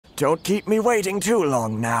Don't keep me waiting too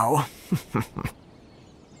long now.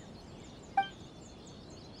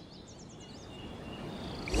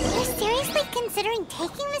 You're seriously considering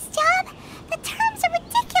taking this job? The terms are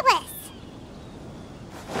ridiculous!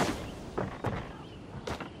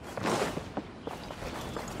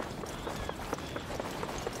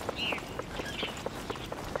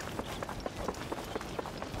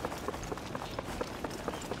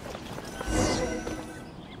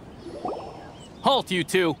 Halt, you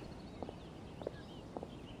two!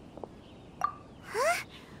 Huh?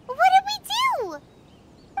 What did we do?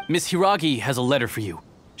 Miss Hiragi has a letter for you.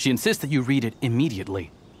 She insists that you read it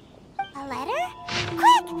immediately. A letter?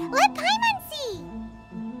 Quick! Let Paimon see!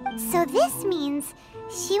 So this means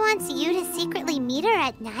she wants you to secretly meet her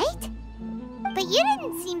at night? But you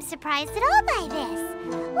didn't seem surprised at all by this.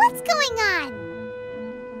 What's going on?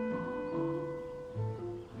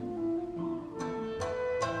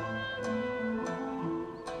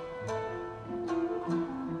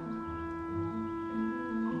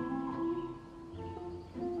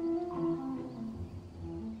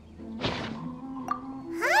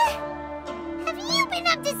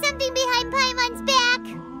 Up to something behind Paimon's back?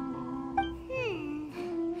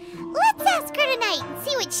 Let's ask her tonight and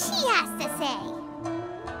see what she has to say.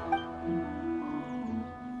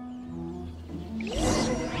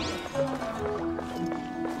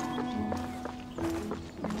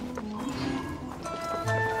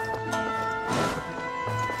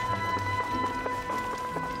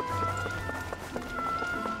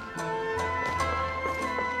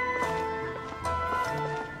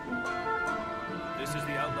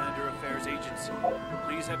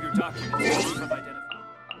 Please have your documents and proof of identification.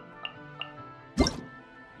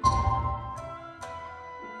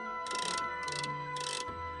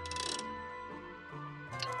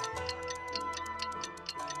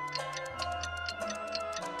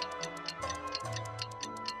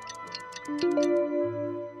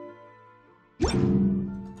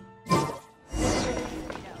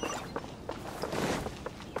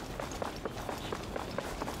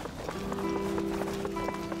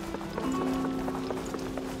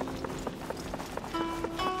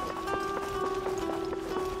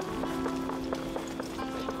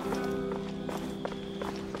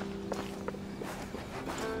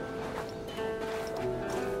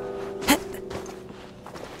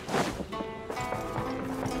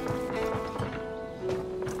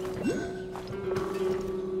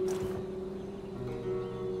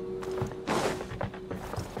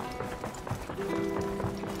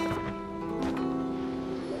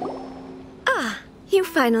 You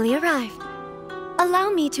finally arrived.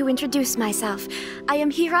 Allow me to introduce myself. I am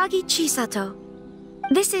Hiragi Chisato.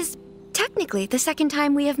 This is technically the second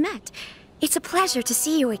time we have met. It's a pleasure to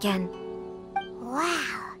see you again.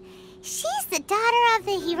 Wow. She's the daughter of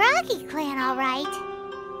the Hiragi clan, all right.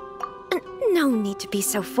 No need to be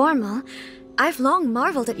so formal. I've long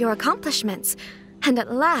marveled at your accomplishments. And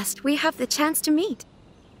at last, we have the chance to meet.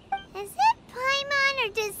 Is it Paimon,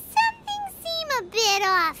 or does something seem a bit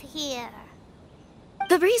off here?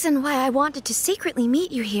 The reason why I wanted to secretly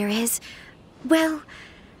meet you here is, well,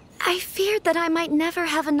 I feared that I might never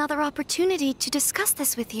have another opportunity to discuss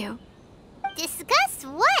this with you. Discuss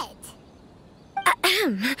what?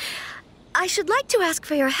 Ahem. I should like to ask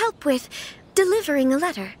for your help with delivering a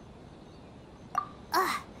letter.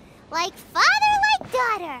 Like father, like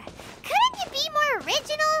daughter. Couldn't you be more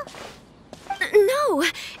original? No,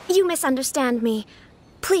 you misunderstand me.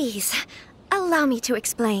 Please, allow me to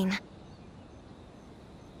explain.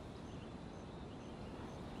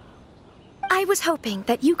 I was hoping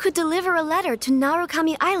that you could deliver a letter to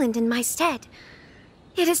Narukami Island in my stead.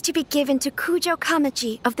 It is to be given to Kujo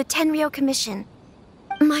Kamaji of the Tenryou Commission.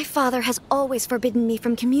 My father has always forbidden me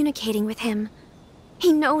from communicating with him.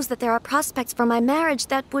 He knows that there are prospects for my marriage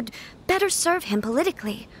that would better serve him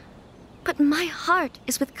politically. But my heart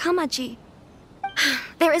is with Kamaji.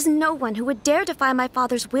 There is no one who would dare defy my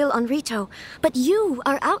father's will on Rito, but you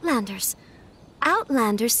are Outlanders.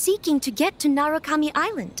 Outlanders seeking to get to Narukami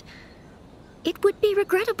Island. It would be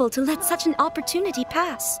regrettable to let such an opportunity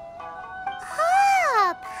pass.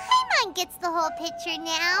 Oh, Paimon gets the whole picture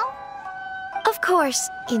now. Of course,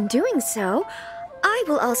 in doing so, I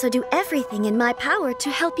will also do everything in my power to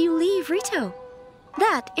help you leave Rito.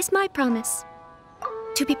 That is my promise.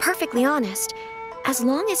 To be perfectly honest, as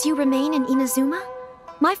long as you remain in Inazuma,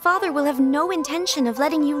 my father will have no intention of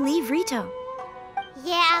letting you leave Rito.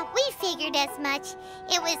 Yeah, we figured as much.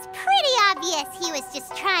 It was pretty obvious he was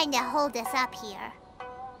just trying to hold us up here.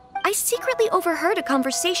 I secretly overheard a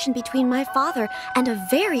conversation between my father and a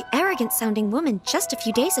very arrogant-sounding woman just a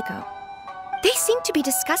few days ago. They seemed to be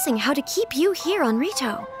discussing how to keep you here on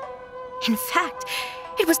Rito. In fact,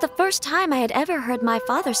 It was the first time I had ever heard my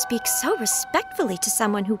father speak so respectfully to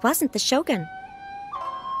someone who wasn't the Shogun.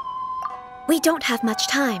 We don't have much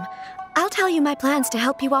time. I'll tell you my plans to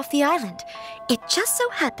help you off the island. It just so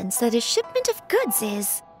happens that a shipment of goods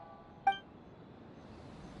is...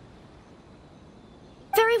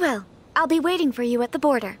 Very well. I'll be waiting for you at the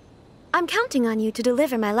border. I'm counting on you to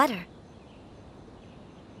deliver my letter.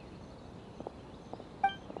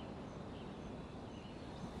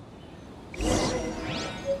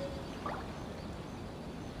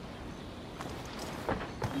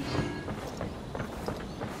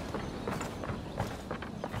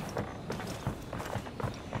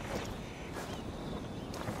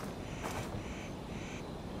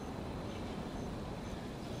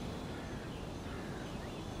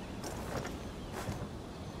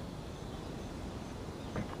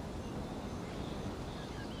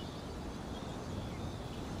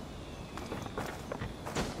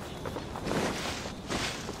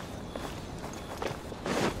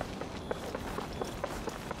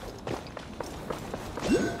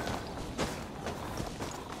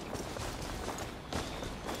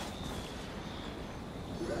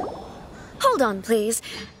 Hold on, please.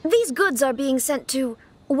 These goods are being sent to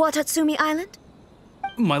Watatsumi Island?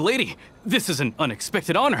 My lady, this is an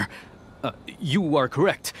unexpected honor. You are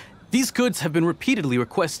correct. These goods have been repeatedly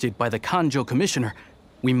requested by the Kanjo Commissioner.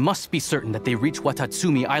 We must be certain that they reach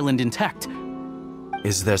Watatsumi Island intact.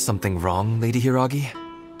 Is there something wrong, Lady Hiragi?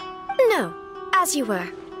 No, as you were.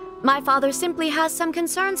 My father simply has some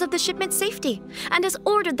concerns of the shipment's safety, and has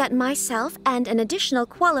ordered that myself and an additional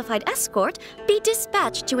qualified escort be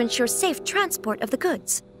dispatched to ensure safe transport of the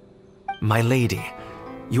goods. My lady,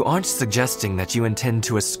 you aren't suggesting that you intend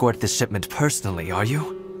to escort this shipment personally, are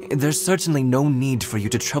you? There's certainly no need for you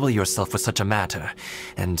to trouble yourself with such a matter.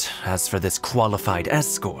 And as for this qualified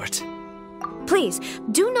escort... Please,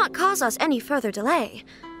 do not cause us any further delay.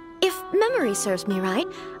 If memory serves me right,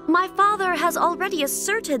 my father has already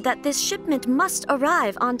asserted that this shipment must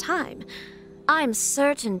arrive on time. I'm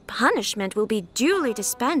certain punishment will be duly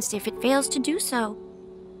dispensed if it fails to do so.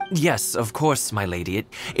 Yes, of course, my lady.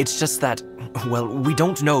 It's just that, well, we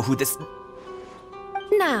don't know who this...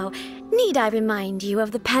 Now, need I remind you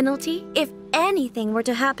of the penalty if anything were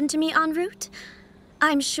to happen to me en route?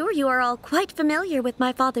 I'm sure you are all quite familiar with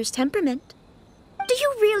my father's temperament. Do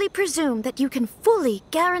you really presume that you can fully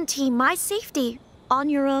guarantee my safety on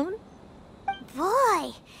your own?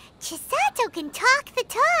 Boy, Chisato can talk the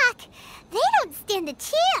talk. They don't stand a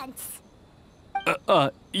chance.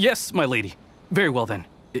 Yes, my lady. Very well then.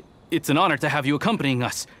 It's an honor to have you accompanying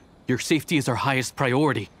us. Your safety is our highest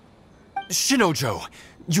priority. Shinojo,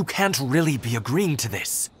 you can't really be agreeing to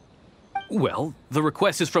this. Well, the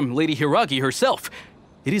request is from Lady Hiragi herself.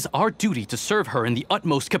 It is our duty to serve her in the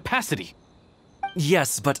utmost capacity.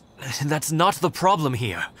 Yes, but that's not the problem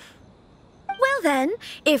here. Well then,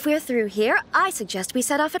 if we're through here, I suggest we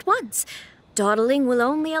set off at once. Dawdling will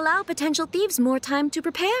only allow potential thieves more time to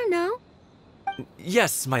prepare, no?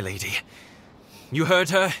 Yes, my lady. You heard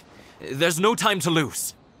her. There's no time to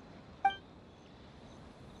lose.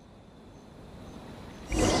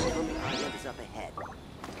 Narukami Island is up ahead.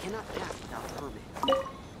 Cannot pass without permit.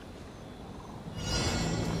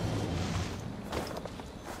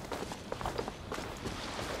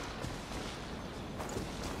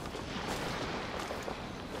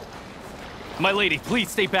 My lady,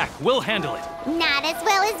 please stay back. We'll handle it. Not as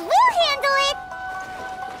well as we'll handle it.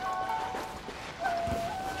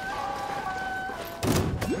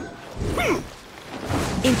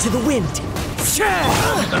 Into the wind!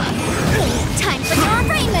 Time for Tom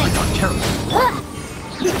Raymond.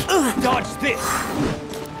 Dodge this!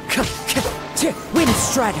 Wind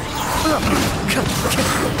Strider!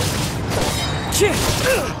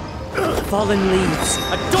 Fallen leaves,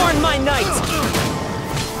 adorn my night!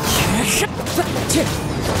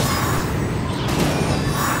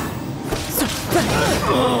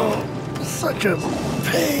 Such a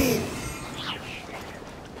pain.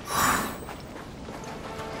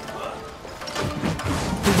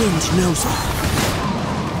 The wind knows me.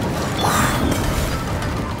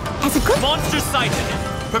 As a good... Monster sighted!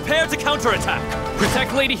 Prepare to counterattack!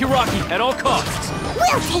 Protect Lady Hiragi at all costs!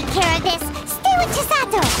 We'll take care of this. Stay with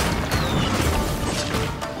Chisato.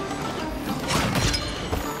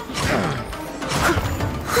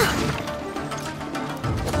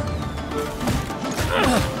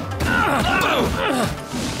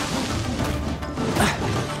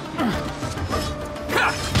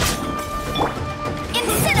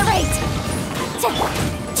 Incinerate!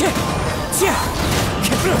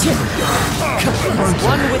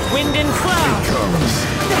 One with wind and cloud!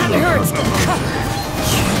 That hurts!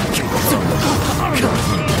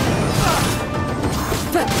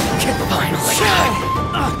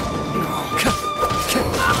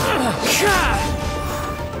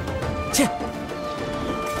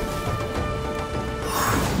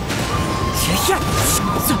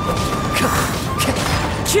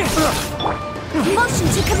 Motion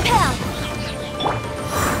to compel.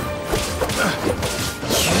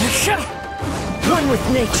 One with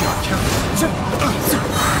nature.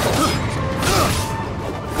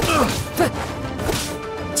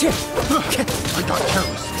 I got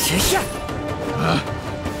careless.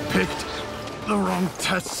 Picked the wrong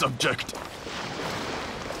test subject.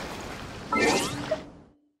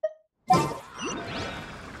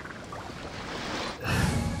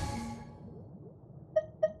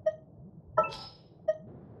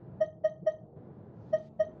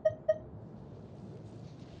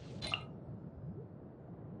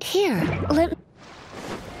 Here, let...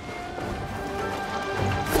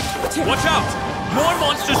 Watch out! More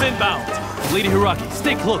monsters inbound! Lady Hiragi,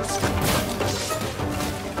 stay close.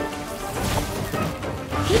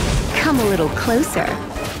 Come a little closer.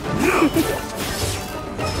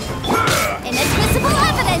 Inadmissible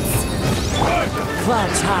evidence!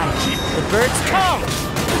 Clouds high. The birds call.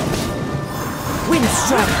 Wind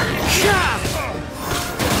strike.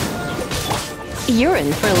 You're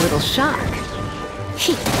in for a little shock.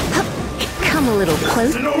 Come a little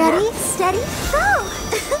closer. Ready, steady, go!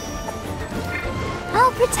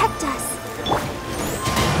 I'll protect us.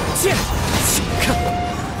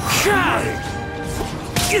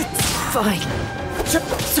 Fine.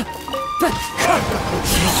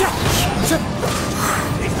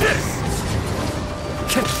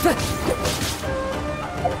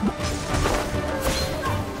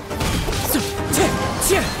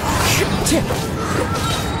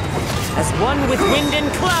 As one with wind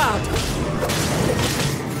and cloud.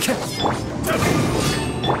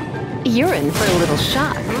 You're in for a little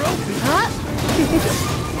shock.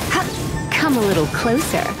 Come a little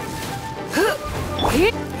closer.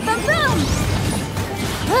 Ba-boom!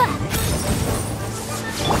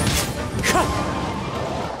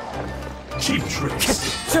 Cheap tricks.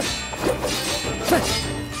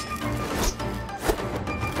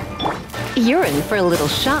 You're in for a little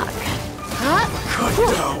shock. Cut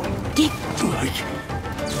down. Like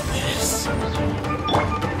this.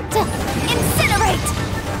 Incinerate!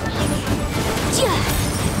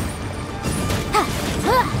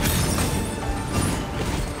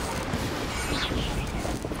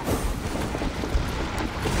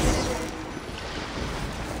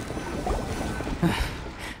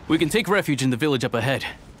 We can take refuge in the village up ahead.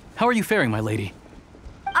 How are you faring, my lady?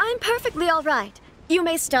 I'm perfectly all right. You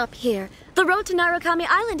may stop here. The road to Narukami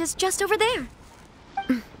Island is just over there.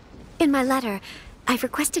 In my letter, I've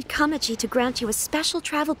requested Kamaji to grant you a special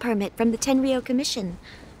travel permit from the Tenryou Commission.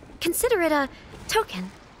 Consider it a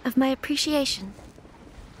token of my appreciation.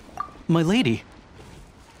 My lady?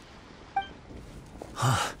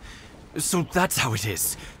 So that's how it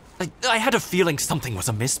is. I had a feeling something was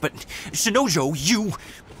amiss, but Shinojo, you...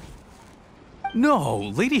 No,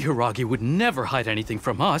 Lady Hiragi would never hide anything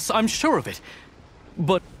from us, I'm sure of it.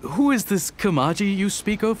 But who is this Kamaji you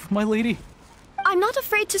speak of, my lady? I'm not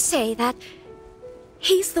afraid to say that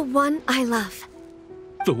he's the one I love.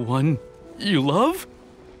 The one you love?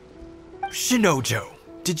 Shinojo,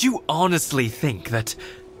 did you honestly think that...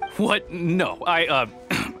 What? No,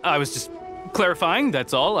 I was just clarifying,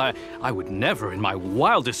 that's all. I would never in my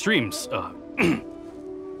wildest dreams,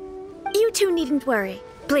 You two needn't worry.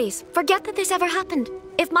 Please, forget that this ever happened.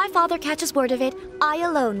 If my father catches word of it, I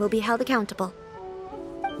alone will be held accountable.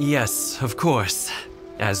 Yes, of course.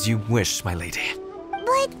 As you wish, my lady.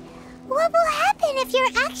 But what will happen if your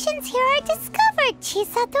actions here are discovered,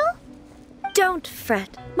 Chisato? Don't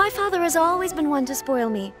fret. My father has always been one to spoil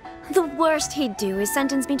me. The worst he'd do is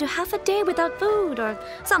sentence me to half a day without food or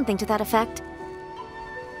something to that effect.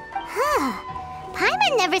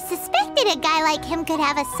 Paimon never suspected a guy like him could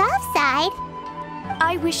have a soft side.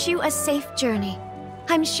 I wish you a safe journey.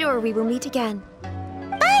 I'm sure we will meet again.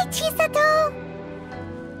 Bye, Chisato!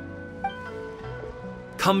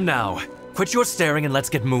 Come now. Quit your staring and let's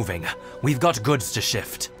get moving. We've got goods to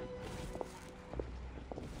shift.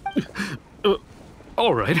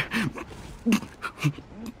 all right.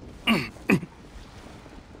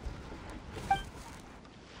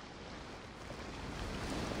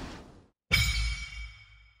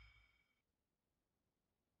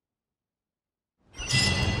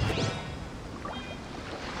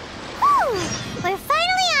 We're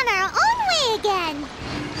finally on our own way again!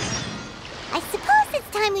 I suppose it's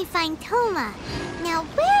time we find Toma. Now,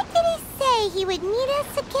 where did he say he would meet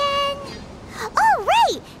us again? Oh,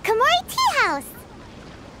 right! Komori Tea House!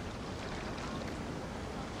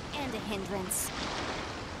 And a hindrance.